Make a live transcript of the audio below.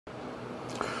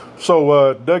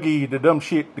So, Dougie, the dumb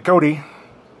shit, Ducote,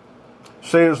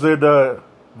 says that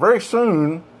very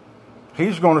soon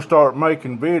he's going to start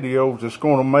making videos that's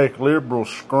going to make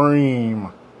liberals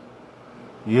scream.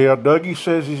 Yeah, Dougie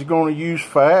says he's going to use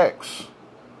facts.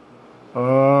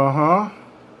 Dougie's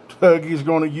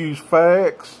going to use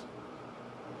facts.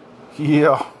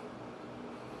 Yeah.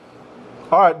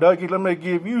 Alright, Dougie, let me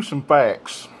give you some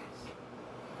facts.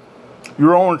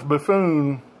 Your orange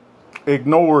buffoon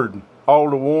ignored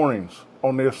all the warnings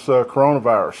on this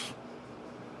coronavirus.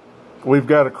 We've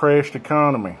got a crashed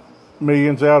economy.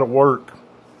 Millions out of work.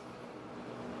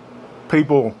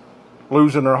 People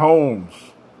losing their homes.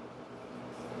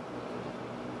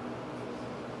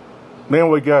 Then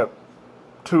we got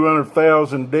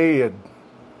 200,000 dead.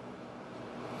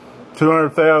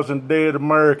 200,000 dead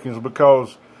Americans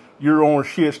because your own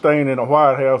shit staying in the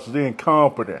White House is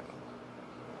incompetent.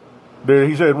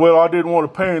 He said, well, I didn't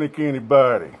want to panic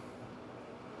anybody.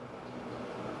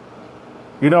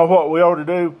 You know what we ought to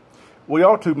do? We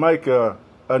ought to make a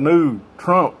new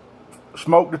Trump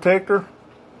smoke detector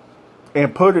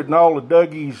and put it in all of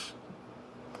Dougie's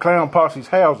clown posse's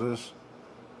houses.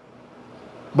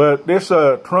 But this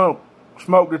Trump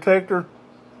smoke detector,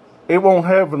 it won't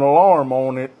have an alarm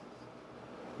on it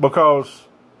because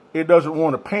it doesn't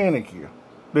want to panic you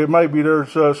that maybe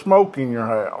there's smoke in your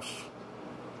house.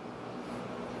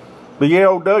 But yeah,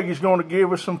 old Dougie's going to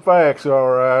give us some facts,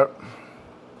 alright.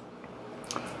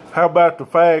 How about the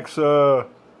facts,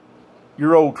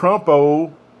 your old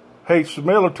Trumpo hates the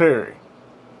military.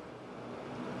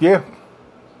 Yeah.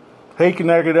 He can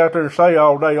get out there and say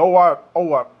all day,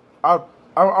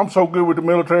 I'm so good with the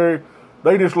military,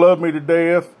 they just love me to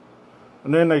death.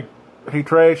 And then he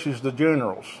trashes the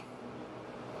generals.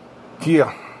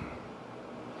 Yeah.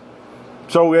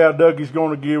 So yeah, Dougie's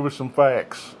going to give us some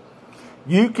facts.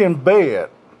 You can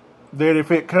bet that if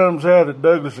it comes out of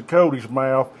Douglas Ducote's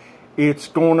mouth, it's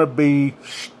going to be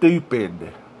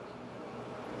stupid.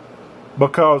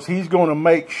 Because he's going to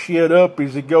make shit up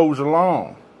as he goes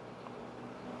along.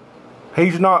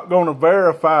 He's not going to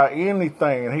verify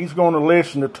anything. He's going to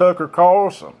listen to Tucker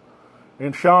Carlson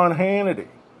and Sean Hannity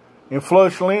and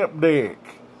Flush Limpdick.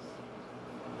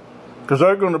 Because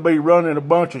they're going to be running a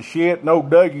bunch of shit and old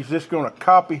Dougie's just going to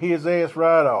copy his ass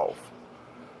right off.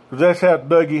 Because that's how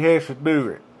Dougie has to do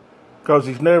it. Because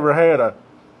he's never had an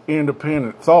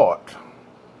independent thought.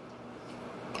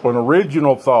 Or an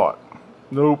original thought.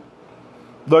 Nope.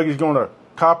 Dougie's going to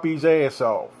copy his ass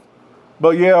off.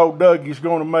 But yeah, old Dougie's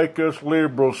going to make us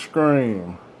liberals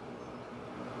scream.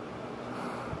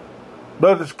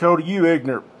 Douglas Ducote, you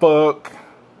ignorant fuck.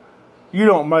 You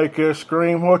don't make us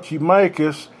scream. What you make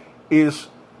us is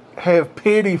have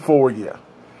pity for you.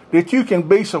 That you can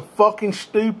be so fucking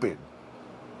stupid.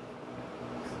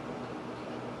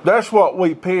 That's what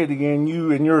we pity in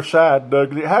you and your side,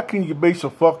 Doug. How can you be so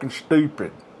fucking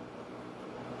stupid?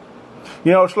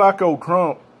 You know, it's like old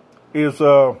Trump is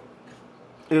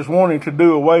wanting to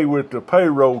do away with the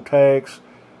payroll tax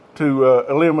to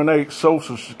eliminate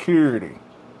Social Security.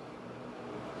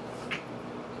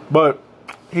 But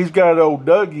he's got old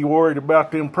Dougie worried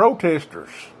about them protesters.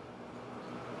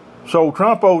 So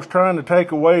Trumpo's trying to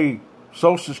take away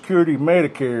Social Security,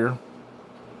 Medicare.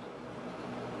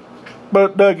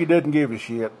 But Dougie doesn't give a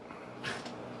shit.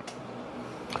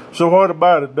 So what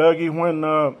about it,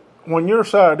 Dougie? When your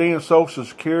side ends Social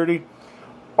Security,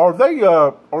 are they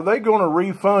going to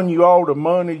refund you all the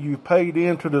money you paid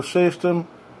into the system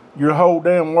your whole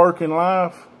damn working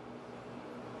life?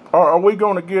 Or are we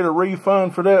going to get a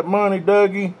refund for that money,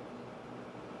 Dougie?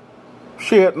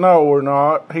 Shit, no, we're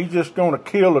not. He's just going to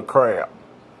kill the crap.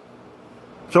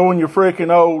 So in your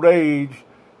freaking old age,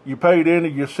 you paid into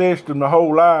your system the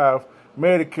whole life,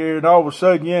 Medicare, and all of a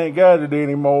sudden you ain't got it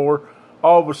anymore.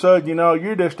 All of a sudden, you know,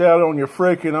 you're just out on your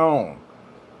freaking own.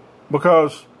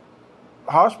 Because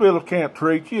hospitals can't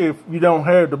treat you if you don't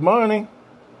have the money.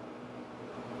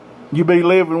 You be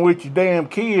living with your damn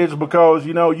kids because,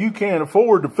 you know, you can't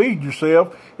afford to feed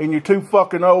yourself and you're too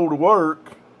fucking old to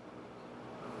work.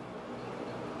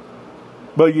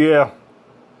 But yeah,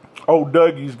 old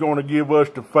Dougie's going to give us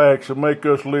the facts and make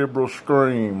us liberals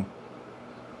scream.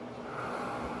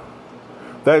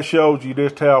 That shows you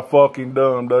just how fucking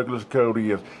dumb Douglas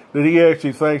Ducote is. That he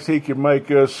actually thinks he can make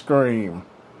us scream.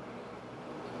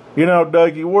 You know,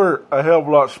 Dougie, we're a hell of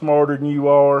a lot smarter than you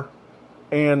are.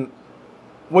 And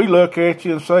we look at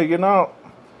you and say, you know,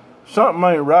 something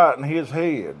ain't right in his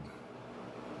head.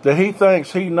 That he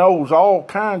thinks he knows all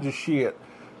kinds of shit.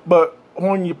 But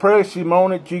when you press him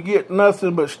on it, you get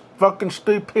nothing but fucking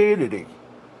stupidity.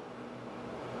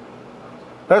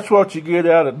 That's what you get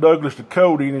out of Douglas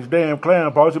Ducote and his damn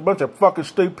clown paws. A bunch of fucking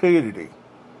stupidity.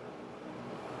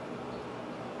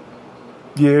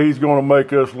 Yeah, he's going to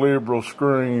make us liberals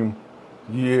scream.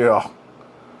 Yeah.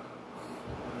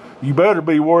 You better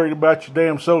be worried about your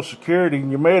damn Social Security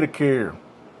and your Medicare,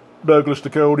 Douglas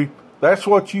Ducote. That's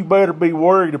what you better be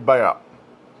worried about.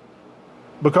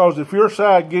 Because if your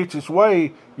side gets its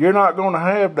way, you're not going to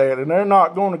have that, and they're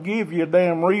not going to give you a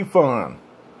damn refund.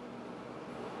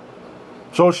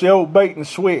 So it's the old bait and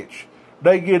switch.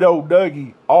 They get old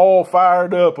Dougie all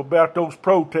fired up about those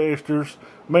protesters.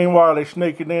 Meanwhile, they're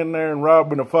sneaking in there and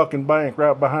robbing a fucking bank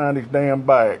right behind his damn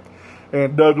back.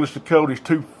 And Douglas Ducote's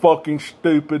too fucking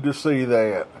stupid to see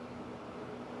that.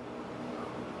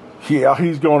 Yeah,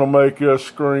 he's going to make us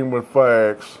scream with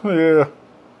facts. Yeah.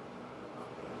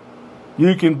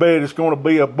 You can bet it's going to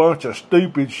be a bunch of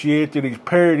stupid shit that he's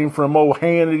parroting from old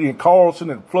Hannity and Carlson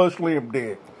and Flush Limb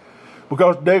Dick.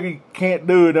 Because Dougie can't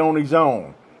do it on his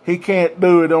own. He can't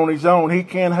do it on his own. He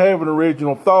can't have an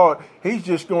original thought. He's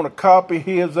just going to copy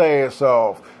his ass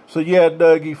off. So yeah,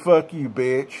 Dougie, fuck you,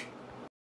 bitch.